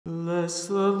Bless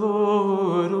the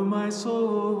Lord, O my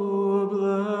soul,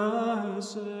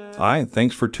 bless it. Hi,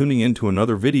 thanks for tuning in to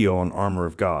another video on Armor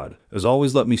of God. As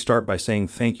always, let me start by saying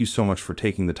thank you so much for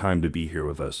taking the time to be here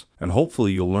with us, and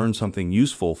hopefully you'll learn something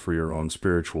useful for your own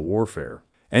spiritual warfare.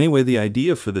 Anyway, the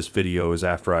idea for this video is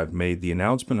after I've made the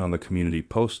announcement on the community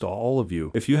post to all of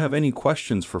you. If you have any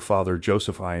questions for Father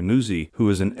Joseph Iannuzzi, who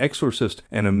is an exorcist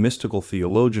and a mystical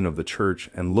theologian of the church,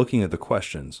 and looking at the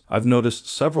questions, I've noticed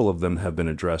several of them have been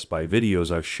addressed by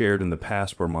videos I've shared in the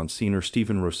past where Msgr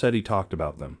Stephen Rossetti talked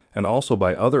about them, and also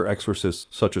by other exorcists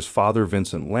such as Father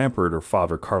Vincent Lampert or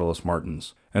Father Carlos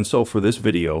Martins. And so for this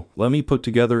video, let me put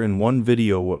together in one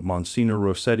video what Msgr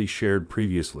Rossetti shared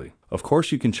previously. Of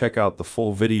course, you can check out the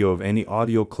full video of any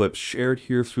audio clips shared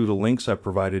here through the links I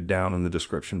provided down in the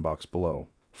description box below.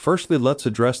 Firstly, let's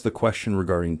address the question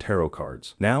regarding tarot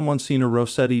cards. Now, Msgr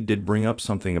Rossetti did bring up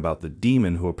something about the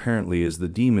demon who apparently is the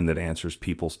demon that answers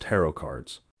people's tarot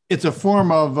cards. It's a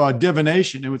form of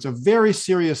divination. It was a very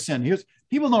serious sin.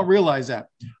 People don't realize that.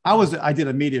 I did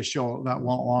a media show not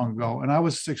long ago, and I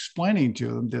was explaining to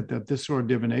them that this sort of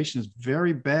divination is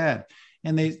very bad.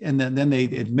 And then they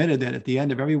admitted that at the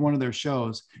end of every one of their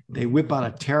shows, they whip out a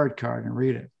tarot card and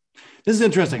read it. This is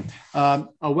interesting. A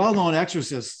well-known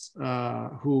exorcist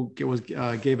who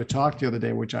gave a talk the other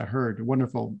day, which I heard, a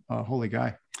wonderful holy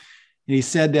guy, and he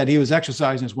said that he was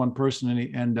exorcising this one person,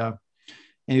 and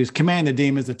he was commanding the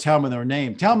demons to tell me their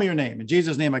name. Tell me your name. In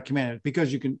Jesus' name, I command it,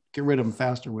 because you can get rid of them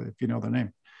faster with it if you know their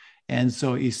name. And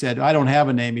so he said, I don't have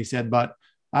a name. He said, but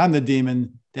I'm the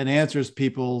demon that answers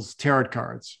people's tarot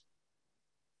cards.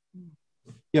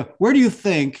 Yeah. Where do you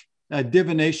think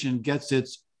divination gets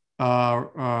its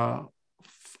force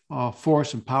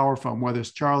and power from? Whether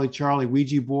it's Charlie,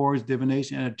 Ouija boards,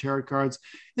 divination, and tarot cards,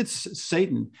 it's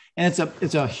Satan, and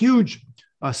it's a huge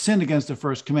sin against the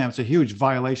first commandment. It's a huge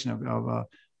violation of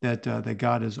that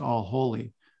God is all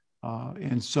holy,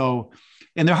 and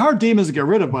they're hard demons to get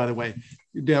rid of. By the way,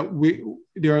 they're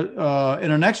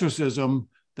in an exorcism,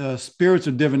 the spirits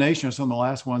of divination are some of the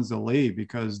last ones to leave,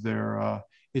 because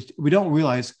we don't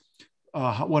realize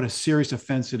what a serious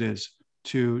offense it is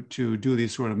to do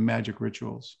these sort of magic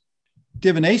rituals.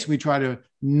 Divination, we try to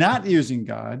not using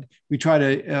God. We try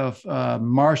to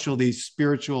marshal these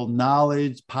spiritual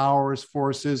knowledge, powers,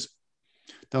 forces.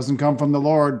 Doesn't come from the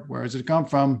Lord. Where does it come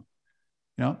from?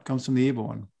 It comes from the evil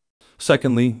one.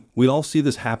 Secondly, we all see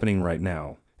this happening right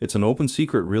now. It's an open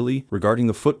secret, really, regarding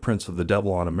the footprints of the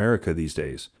devil on America these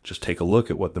days. Just take a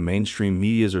look at what the mainstream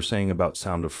medias are saying about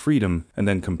Sound of Freedom, and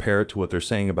then compare it to what they're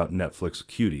saying about Netflix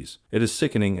cuties. It is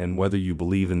sickening, and whether you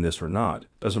believe in this or not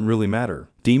doesn't really matter.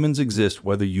 Demons exist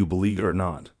whether you believe it or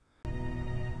not.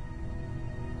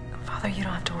 Father, you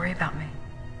don't have to worry about me.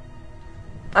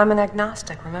 I'm an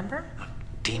agnostic, remember?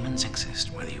 Demons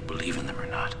exist whether you believe in them or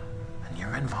not. And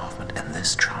your involvement in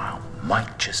this trial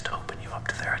might just open you up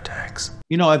to their attacks.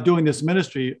 Of doing this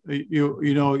ministry,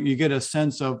 you get a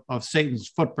sense of Satan's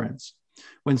footprints.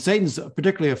 When Satan's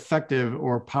particularly effective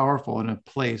or powerful in a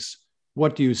place,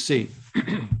 what do you see?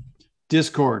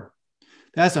 Discord.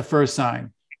 That's the first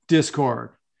sign.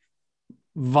 Discord.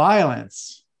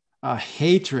 Violence.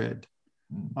 Hatred.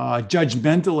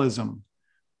 Judgmentalism.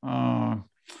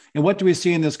 And what do we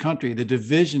see in this country? The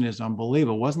division is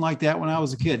unbelievable. It wasn't like that when I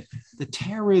was a kid. The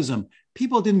terrorism.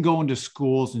 People didn't go into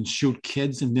schools and shoot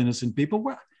kids and innocent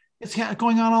people. It's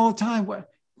going on all the time. What?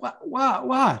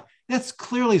 That's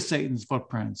clearly Satan's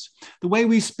footprints. The way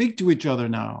we speak to each other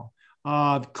now,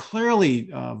 clearly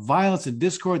violence and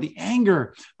discord, the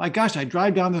anger. My gosh, I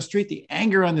drive down the street. The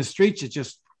anger on the streets is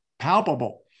just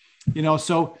palpable.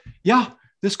 So yeah.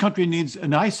 This country needs,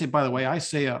 and I say, by the way,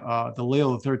 the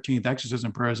Leo the 13th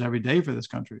exorcism prayers every day for this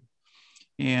country.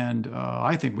 And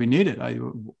I think we need it.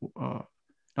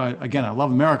 Again, I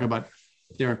love America, but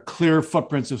there are clear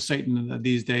footprints of Satan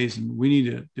these days, and we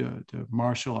need to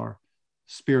marshal our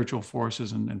spiritual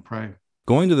forces and pray.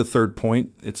 Going to the third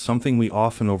point, it's something we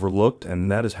often overlooked, and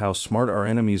that is how smart our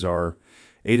enemies are,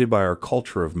 aided by our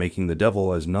culture of making the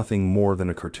devil as nothing more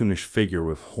than a cartoonish figure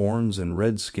with horns and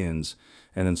red skins,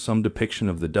 and in some depiction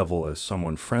of the devil as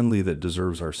someone friendly that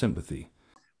deserves our sympathy.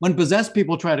 When possessed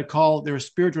people try to call their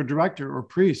spiritual director or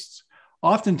priests,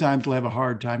 oftentimes they'll have a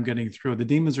hard time getting through. The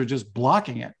demons are just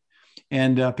blocking it.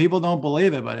 And people don't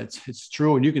believe it, but it's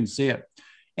true, and you can see it.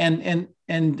 And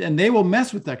they will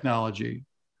mess with technology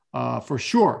for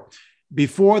sure.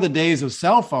 Before the days of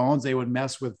cell phones, they would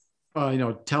mess with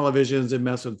televisions, and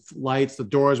mess with lights. The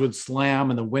doors would slam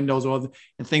and the windows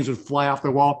and things would fly off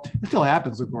the wall. It still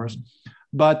happens, of course.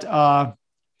 But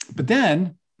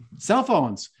then cell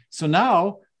phones. So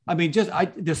now,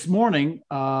 this morning,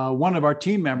 one of our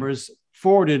team members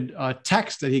forwarded a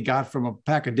text that he got from a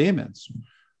pack of demons.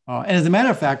 And as a matter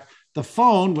of fact, the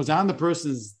phone was on the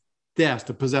person's desk,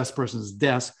 the possessed person's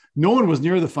desk. No one was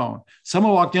near the phone.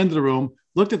 Someone walked into the room,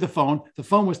 looked at the phone. The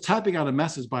phone was typing out a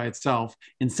message by itself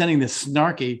and sending this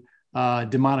snarky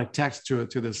demonic text to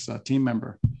this team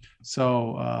member.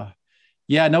 So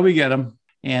yeah, no, we get them.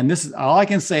 And this is all I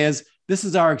can say is this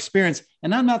is our experience.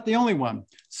 And I'm not the only one.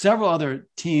 Several other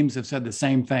teams have said the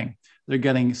same thing. They're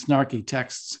getting snarky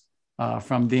texts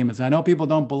from demons. I know people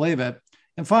don't believe it,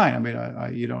 and fine. I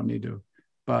mean, you don't need to,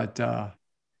 but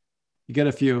you get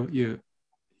a few.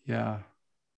 Yeah.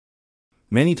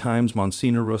 Many times,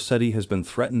 Msgr Rossetti has been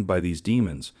threatened by these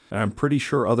demons, and I'm pretty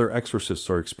sure other exorcists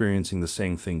are experiencing the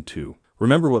same thing too.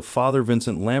 Remember what Father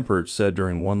Vincent Lampert said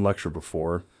during one lecture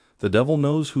before: the devil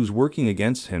knows who's working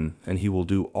against him, and he will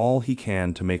do all he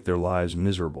can to make their lives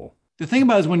miserable. The thing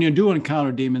about it is when you do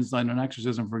encounter demons, like an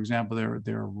exorcism, for example,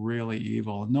 they're really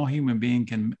evil. No human being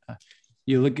can.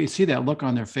 You see that look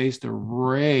on their face, the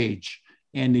rage,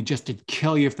 and they just to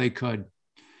kill you if they could.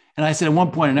 And I said at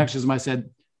one point in exorcism, I said,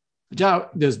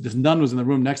 this nun was in the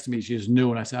room next to me. She just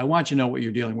knew. And I said, I want you to know what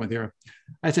you're dealing with here.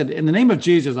 I said, in the name of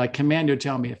Jesus, I command you to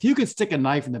tell me, if you could stick a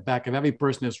knife in the back of every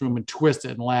person in this room and twist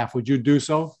it and laugh, would you do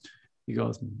so? He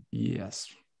goes, yes.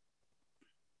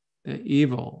 The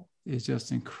evil is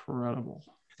just incredible.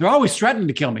 They're always threatening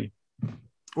to kill me.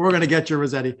 We're going to get you,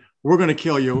 Rossetti. We're going to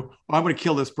kill you. Or I'm going to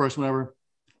kill this person, whatever.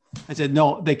 I said,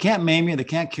 no, they can't maim you. They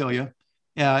can't kill you.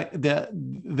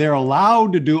 They're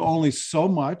allowed to do only so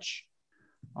much.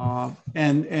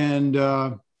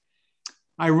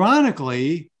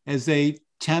 Ironically, as they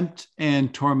tempt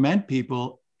and torment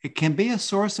people, it can be a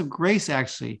source of grace,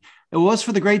 actually. It was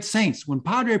for the great saints. When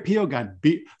Padre Pio got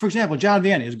beat, for example, John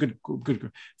Vianney is good.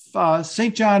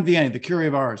 St. John Vianney, the Curé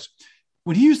of Ars,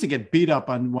 when he used to get beat up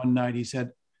on one night, he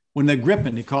said, when the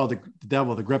griffin, he called the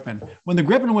devil the griffin, when the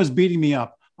griffin was beating me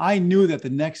up, I knew that the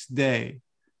next day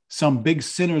some big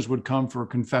sinners would come for a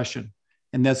confession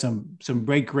and that some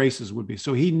great graces would be.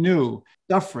 So he knew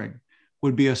suffering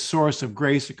would be a source of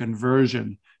grace and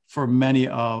conversion for many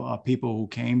people who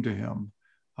came to him.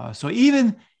 So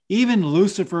even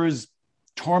Lucifer's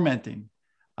tormenting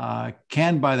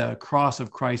can, by the cross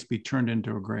of Christ, be turned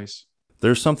into a grace.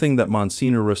 There's something that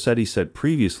Msgr Rossetti said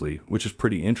previously, which is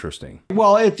pretty interesting.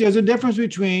 Well, there's a difference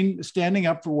between standing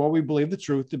up for what we believe the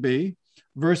truth to be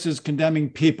versus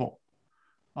condemning people.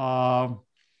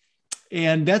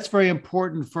 And that's very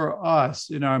important for us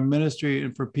in our ministry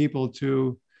and for people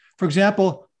to, for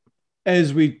example,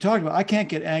 as we talked about, I can't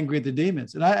get angry at the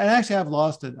demons. And I actually have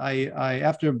lost it. I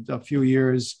after a few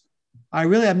years, I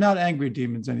really am not angry at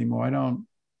demons anymore.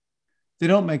 They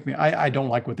don't make me, I don't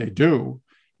like what they do.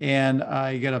 And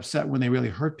I get upset when they really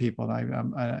hurt people.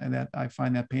 And I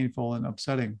find that painful and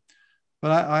upsetting.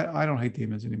 But I don't hate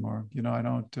demons anymore. I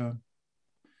don't,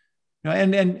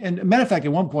 and matter of fact,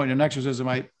 at one point in an exorcism,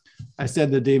 I said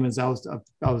to the demons, I was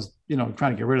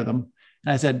trying to get rid of them.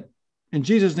 And I said, in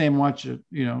Jesus' name, I want you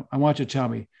to tell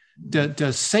me,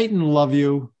 does Satan love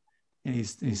you? And he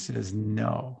says,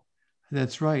 no.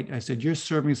 That's right. I said, you're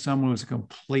serving someone who's a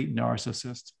complete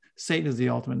narcissist. Satan is the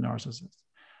ultimate narcissist.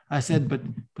 I said,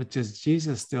 but does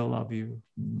Jesus still love you?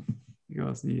 He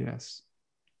goes, yes.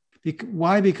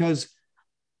 Why? Because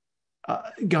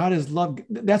God is love.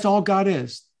 That's all God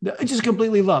is. It's just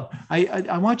completely love.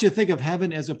 I want you to think of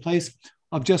heaven as a place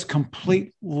of just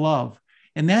complete love.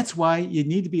 And that's why you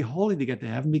need to be holy to get to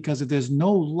heaven, because if there's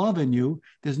no love in you,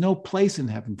 there's no place in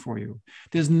heaven for you.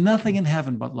 There's nothing in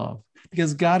heaven but love,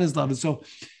 because God is love. And so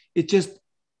it just,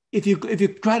 if you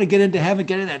try to get into heaven,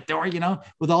 get in that door,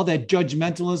 with all that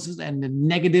judgmentalism and the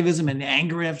negativism and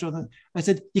anger and everything, I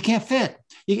said, you can't fit.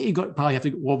 You probably have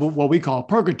to, what we call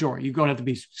purgatory. You're going to have to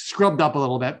be scrubbed up a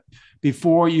little bit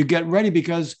before you get ready,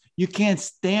 because you can't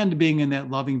stand being in that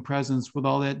loving presence with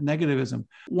all that negativism.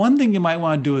 One thing you might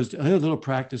want to do is a little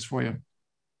practice for you.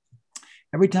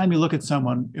 Every time you look at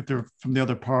someone, if they're from the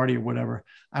other party or whatever,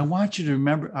 I want you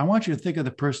to think of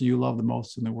the person you love the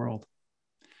most in the world.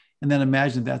 And then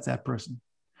imagine that's that person.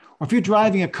 Or if you're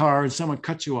driving a car and someone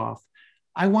cuts you off,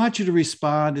 I want you to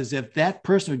respond as if that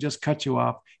person who just cut you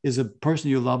off is the person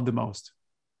you love the most.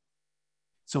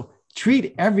 So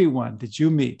treat everyone that you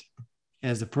meet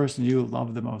as the person you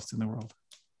love the most in the world.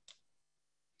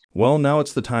 Well, now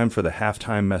it's the time for the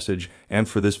halftime message, and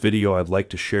for this video, I'd like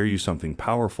to share you something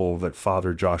powerful that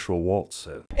Father Joshua Waltz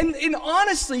said. And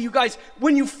honestly, you guys,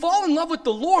 when you fall in love with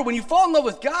the Lord, when you fall in love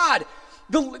with God,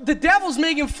 the devil's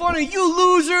making fun of you,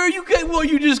 loser.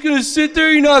 You're just going to sit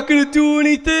there. You're not going to do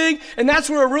anything. And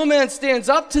that's where a real man stands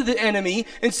up to the enemy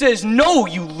and says, no,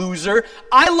 you loser.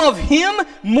 I love him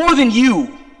more than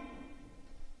you.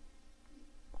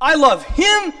 I love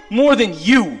him more than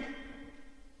you.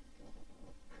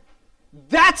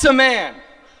 That's a man.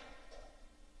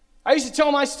 I used to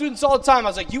tell my students all the time, I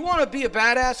was like, you want to be a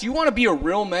badass? You want to be a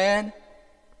real man?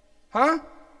 Huh?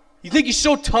 You think you're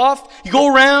so tough? You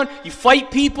go around, you fight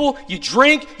people, you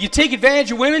drink, you take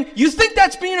advantage of women. You think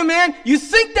that's being a man? You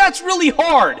think that's really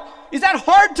hard? Is that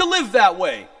hard to live that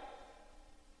way?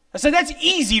 I said, that's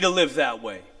easy to live that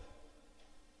way.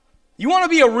 You want to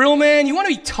be a real man? You want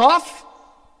to be tough?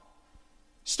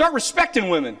 Start respecting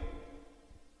women.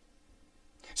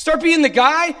 Start being the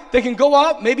guy that can go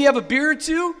out, maybe have a beer or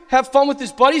two, have fun with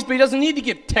his buddies, but he doesn't need to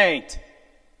get tanked.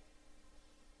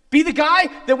 Be the guy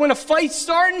that when a fight's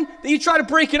starting, that you try to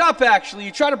break it up, actually.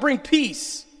 You try to bring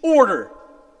peace, order.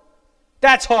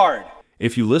 That's hard.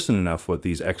 If you listen enough what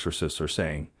these exorcists are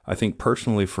saying, I think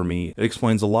personally for me, it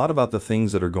explains a lot about the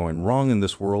things that are going wrong in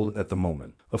this world at the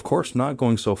moment. Of course, not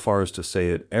going so far as to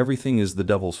say it, everything is the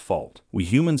devil's fault. We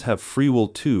humans have free will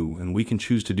too, and we can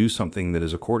choose to do something that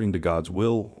is according to God's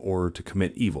will or to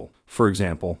commit evil. For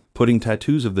example, putting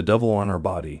tattoos of the devil on our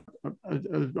body.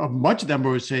 A bunch of them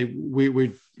would say,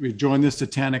 we join this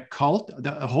satanic cult,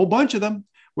 a whole bunch of them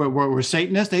were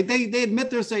Satanists. They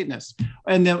admit they're Satanists.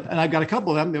 And I've got a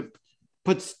couple of them that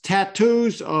puts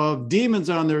tattoos of demons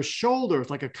on their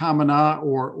shoulders, like a Kamana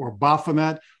or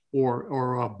Baphomet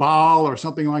or a Baal or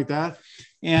something like that.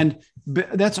 And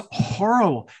that's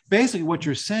horrible. Basically, what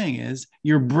you're saying is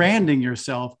you're branding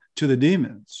yourself to the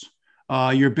demons.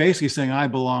 You're basically saying, I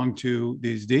belong to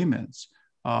these demons.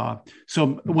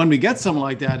 So when we get something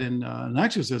like that in an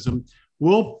exorcism,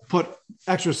 we'll put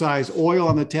exorcise oil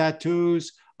on the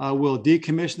tattoos. We'll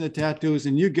decommission the tattoos,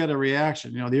 and you get a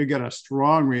reaction. You get a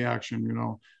strong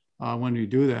reaction. When you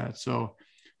do that. So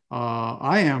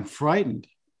I am frightened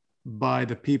by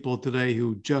the people today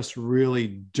who just really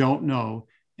don't know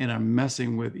and are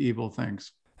messing with evil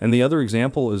things. And the other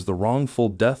example is the wrongful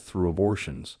death through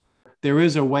abortions. There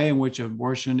is a way in which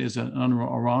abortion is a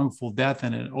wrongful death,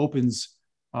 and it opens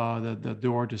the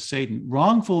door to Satan.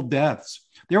 Wrongful deaths.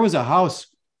 There was a house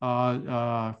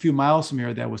a few miles from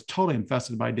here that was totally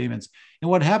infested by demons. And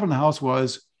what happened in the house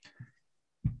was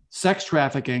sex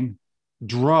trafficking,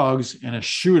 drugs, and a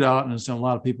shootout, and so a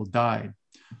lot of people died.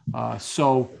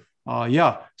 So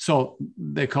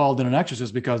they called in an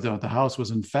exorcist because the house was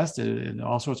infested and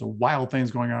all sorts of wild things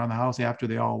going on in the house after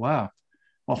they all left.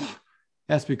 Well,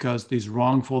 that's because these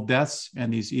wrongful deaths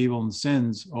and these evil and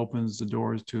sins opens the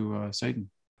doors to Satan.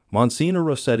 Msgr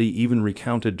Rossetti even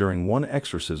recounted during one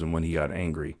exorcism when he got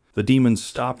angry. The demons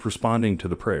stopped responding to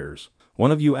the prayers. One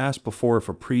of you asked before, if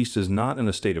a priest is not in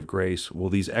a state of grace, will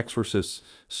these exorcists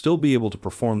still be able to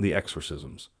perform the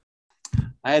exorcisms?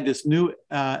 I had this new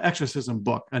exorcism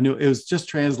book. I knew it was just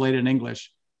translated in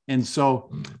English. And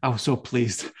so I was so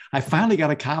pleased. I finally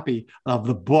got a copy of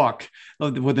the book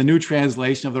with the new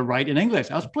translation of the right in English.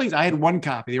 I was pleased. I had one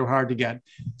copy. They were hard to get.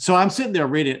 So I'm sitting there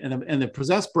reading it, and the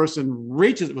possessed person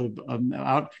reaches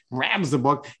out, grabs the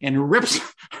book, and rips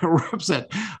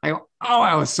it. I go, oh,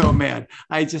 I was so mad.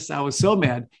 I was so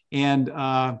mad. And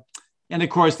of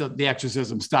course, the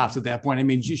exorcism stops at that point. I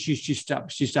mean, she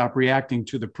stopped reacting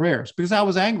to the prayers because I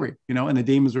was angry, and the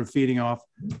demons were feeding off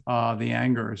the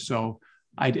anger. So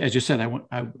as you said,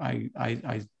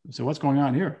 I said, what's going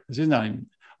on here? This is not even,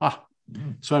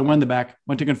 So I went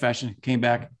to confession, came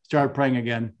back, started praying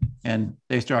again, and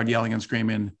they started yelling and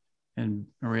screaming and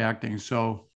reacting.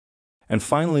 And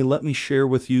finally, let me share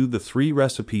with you the 3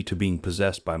 recipe to being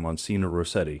possessed by Msgr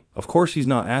Rossetti. Of course, he's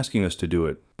not asking us to do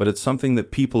it, but it's something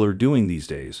that people are doing these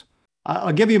days.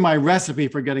 I'll give you my recipe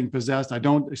for getting possessed. I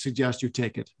don't suggest you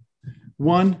take it.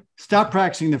 1, stop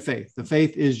practicing the faith. The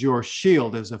faith is your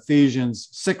shield, as Ephesians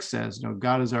 6 says.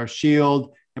 God is our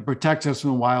shield and protects us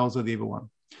from the wiles of the evil one.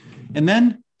 And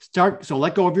then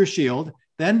let go of your shield.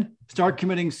 Then start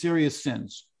committing serious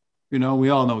sins. We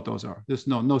all know what those are. There's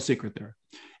no secret there.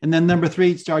 And then number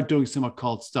 3, start doing some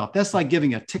occult stuff. That's like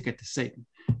giving a ticket to Satan.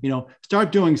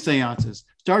 Start doing seances.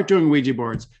 Start doing Ouija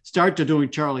boards. Start doing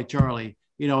Charlie.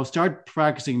 Start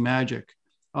practicing magic.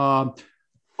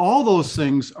 All those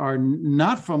things are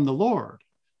not from the Lord,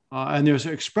 and they're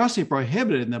expressly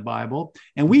prohibited in the Bible.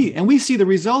 And we see the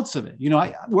results of it.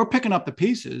 We're picking up the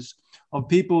pieces of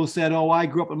people who said, "Oh, I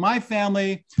grew up in my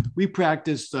family. We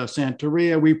practiced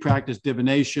Santeria. We practiced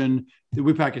divination.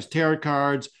 We practiced tarot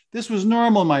cards. This was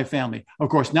normal in my family." Of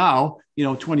course, now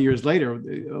 20 years later,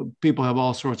 people have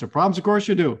all sorts of problems. Of course,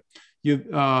 you do.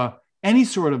 Any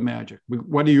sort of magic,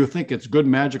 whether you think it's good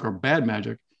magic or bad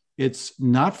magic, it's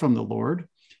not from the Lord.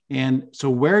 And so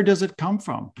where does it come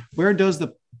from? Where does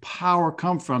the power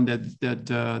come from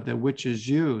that witches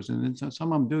use? And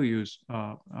some of them do use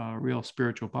real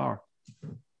spiritual power.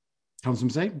 comes from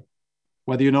Satan,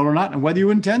 whether you know it or not, and whether you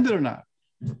intend it or not.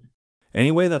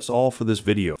 Anyway, that's all for this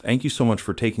video. Thank you so much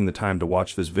for taking the time to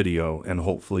watch this video, and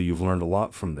hopefully you've learned a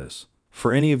lot from this.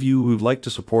 For any of you who'd like to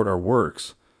support our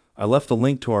works, I left a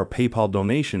link to our PayPal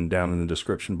donation down in the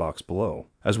description box below.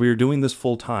 As we are doing this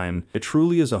full time, it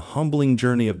truly is a humbling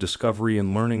journey of discovery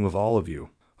and learning with all of you.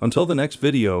 Until the next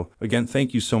video, again,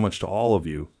 thank you so much to all of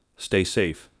you. Stay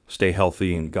safe, stay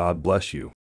healthy, and God bless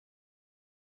you.